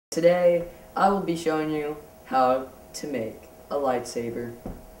Today, I will be showing you how to make a lightsaber.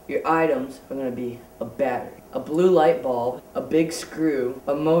 Your items are going to be a battery, a blue light bulb, a big screw,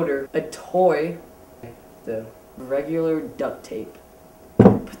 a motor, a toy, the regular duct tape.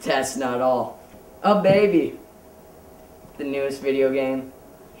 But that's not all. A baby! The newest video game,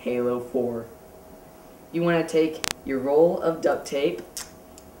 Halo 4. You want to take your roll of duct tape,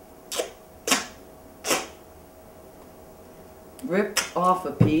 rip off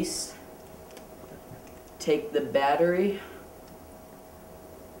a piece, take the battery,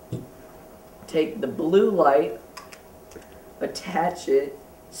 take the blue light, attach it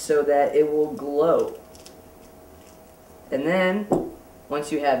so that it will glow. And then,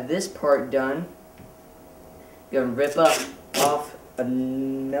 once you have this part done, you're going to rip off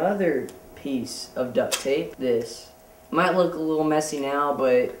another piece of duct tape. This might look a little messy now,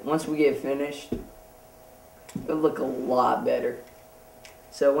 but once we get finished, it'll look a lot better.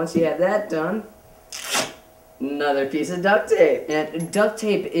 So once you have that done, another piece of duct tape. And duct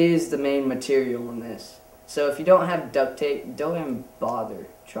tape is the main material in this. So if you don't have duct tape, don't even bother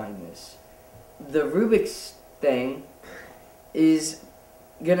trying this. The Rubik's thing is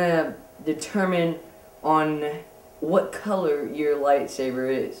gonna determine on what color your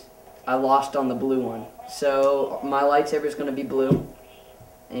lightsaber is. I lost on the blue one. So my lightsaber is gonna be blue.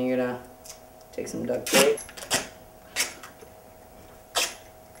 And you're gonna take some duct tape.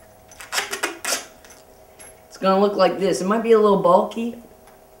 It's gonna look like this. It might be a little bulky,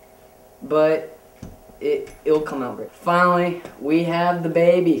 but it'll come out great. Finally, we have the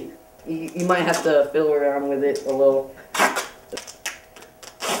baby. You might have to fiddle around with it a little.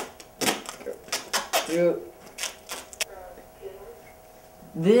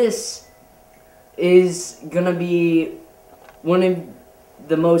 This is gonna be one of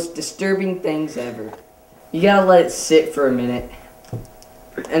the most disturbing things ever. You gotta let it sit for a minute,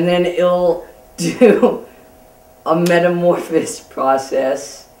 and then it'll do a metamorphosis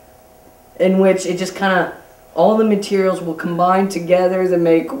process in which it just kind of, all the materials will combine together to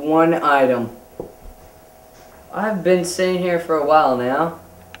make one item. I've been sitting here for a while now,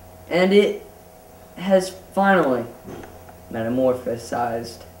 and it has finally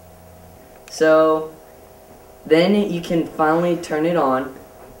metamorphosized. So then you can finally turn it on,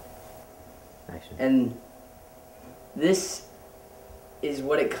 and this is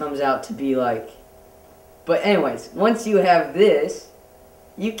what it comes out to be like. But anyways, once you have this,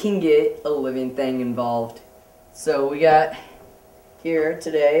 you can get a living thing involved. So we got here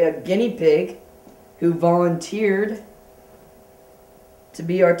today a guinea pig who volunteered to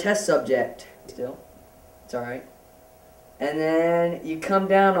be our test subject. Still, it's alright. And then you come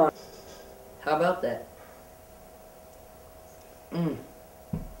down on, how about that?